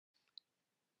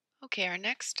Okay, our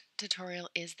next tutorial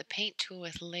is the paint tool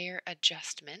with layer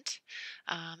adjustment.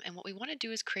 And what we want to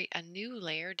do is create a new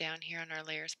layer down here on our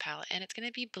layers palette, and it's going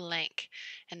to be blank.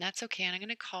 And that's okay, and I'm going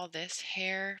to call this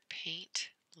hair paint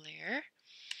layer.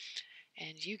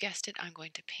 And you guessed it, I'm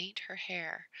going to paint her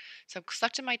hair. So I've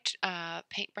selected my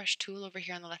paintbrush tool over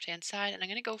here on the left-hand side, and I'm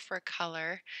going to go for a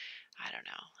color, I don't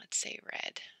know, let's say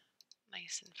red.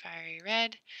 Nice and fiery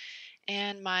red.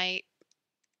 And I'm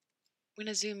going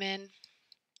to zoom in,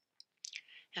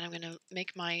 and I'm going to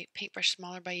make my paintbrush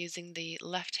smaller by using the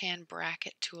left-hand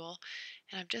bracket tool.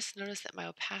 And I've just noticed that my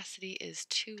opacity is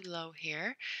too low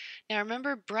here. Now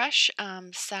remember, brush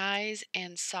size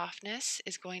and softness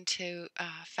is going to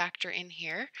factor in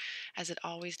here, as it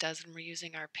always does when we're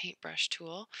using our paintbrush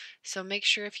tool. So make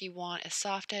sure if you want a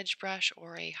soft edge brush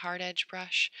or a hard edge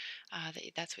brush,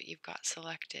 that's what you've got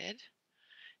selected.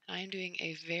 And I am doing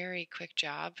a very quick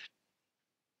job.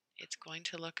 It's going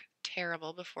to look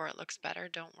terrible before it looks better.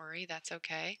 Don't worry, that's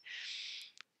okay.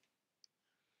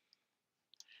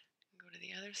 Go to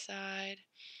the other side.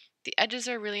 The edges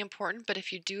are really important, but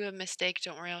if you do a mistake,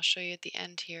 don't worry, I'll show you at the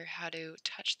end here how to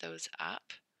touch those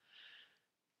up.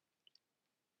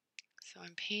 So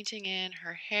I'm painting in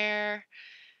her hair.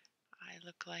 I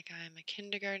look like I'm a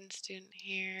kindergarten student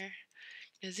here.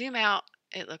 Now zoom out,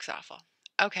 it looks awful.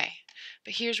 Okay,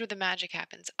 but here's where the magic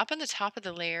happens. Up on the top of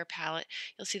the layer palette,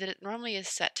 you'll see that it normally is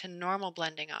set to normal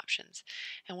blending options.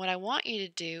 And what I want you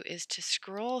to do is to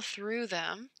scroll through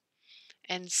them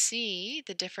and see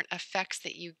the different effects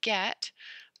that you get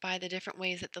by the different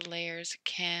ways that the layers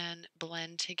can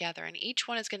blend together. And each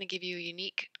one is going to give you a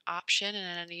unique option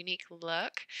and a unique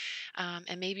look.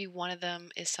 And maybe one of them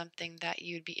is something that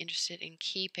you'd be interested in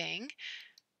keeping.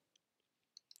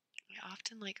 I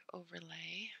often like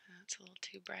overlay. That's a little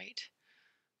too bright.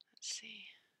 Let's see.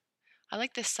 I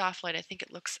like this soft light. I think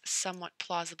it looks somewhat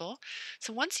plausible.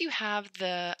 So once you have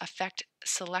the effect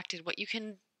selected, what you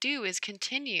can do is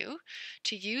continue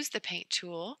to use the paint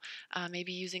tool,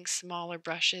 maybe using smaller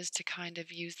brushes to kind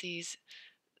of use these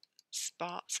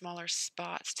smaller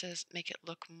spots to make it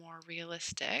look more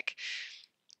realistic.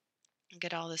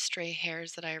 Get all the stray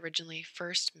hairs that I originally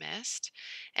first missed.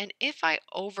 And if I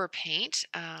overpaint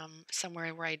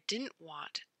somewhere where I didn't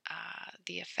want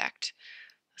the effect,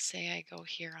 say I go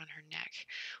here on her neck,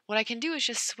 what I can do is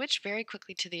just switch very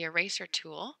quickly to the eraser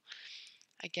tool,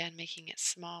 again making it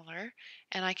smaller,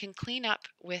 and I can clean up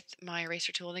with my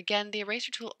eraser tool. And again, the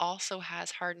eraser tool also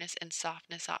has hardness and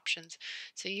softness options,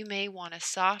 so you may want a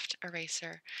soft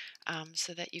eraser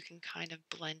so that you can kind of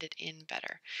blend it in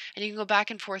better. And you can go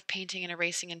back and forth painting and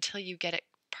erasing until you get it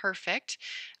perfect.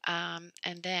 And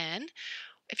then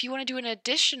if you want to do an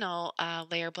additional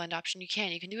layer blend option, you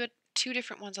can. You can do it two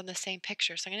different ones on the same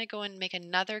picture. So I'm going to go and make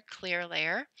another clear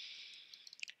layer.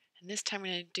 And this time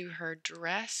I'm going to do her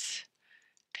dress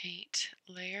paint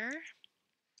layer.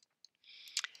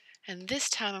 And this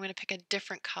time I'm going to pick a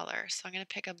different color. So I'm going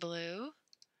to pick a blue.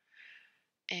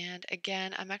 And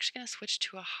again, I'm actually going to switch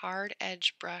to a hard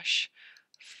edge brush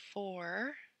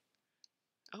for,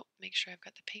 make sure I've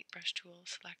got the paintbrush tool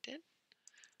selected,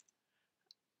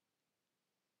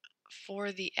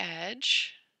 for the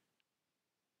edge.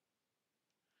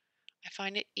 I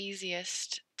find it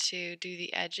easiest to do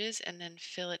the edges and then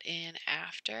fill it in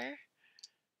after.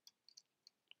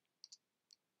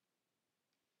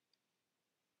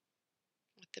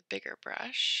 With the bigger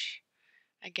brush.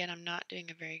 Again, I'm not doing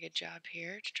a very good job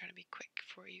here to try to be quick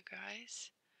for you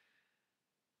guys,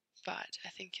 but I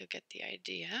think you'll get the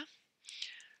idea.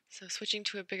 So switching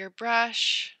to a bigger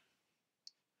brush,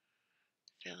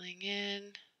 filling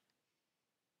in.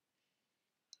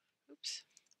 Oops.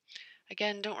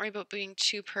 Again, don't worry about being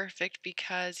too perfect,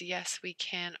 because yes, we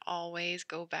can always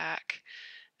go back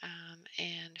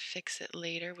and fix it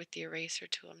later with the eraser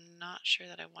tool. I'm not sure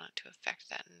that I want it to affect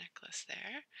that necklace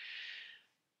there.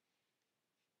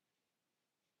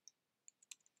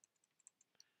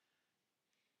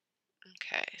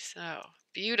 Okay, so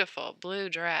beautiful blue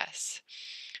dress.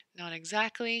 Not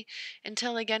exactly,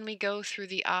 until again we go through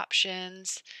the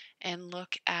options and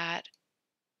look at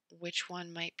which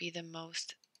one might be the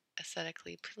most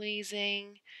aesthetically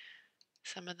pleasing.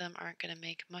 Some of them aren't going to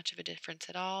make much of a difference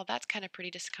at all. That's kind of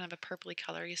pretty, just kind of a purpley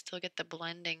color. You still get the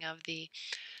blending of the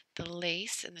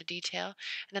lace and the detail.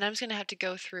 And then I'm just going to have to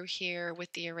go through here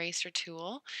with the eraser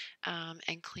tool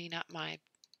and clean up my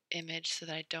image so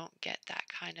that I don't get that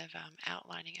kind of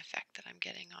outlining effect that I'm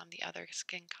getting on the other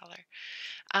skin color.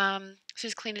 So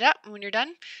just clean it up, and when you're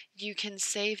done, you can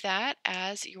save that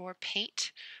as your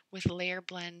paint with layer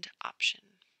blend option.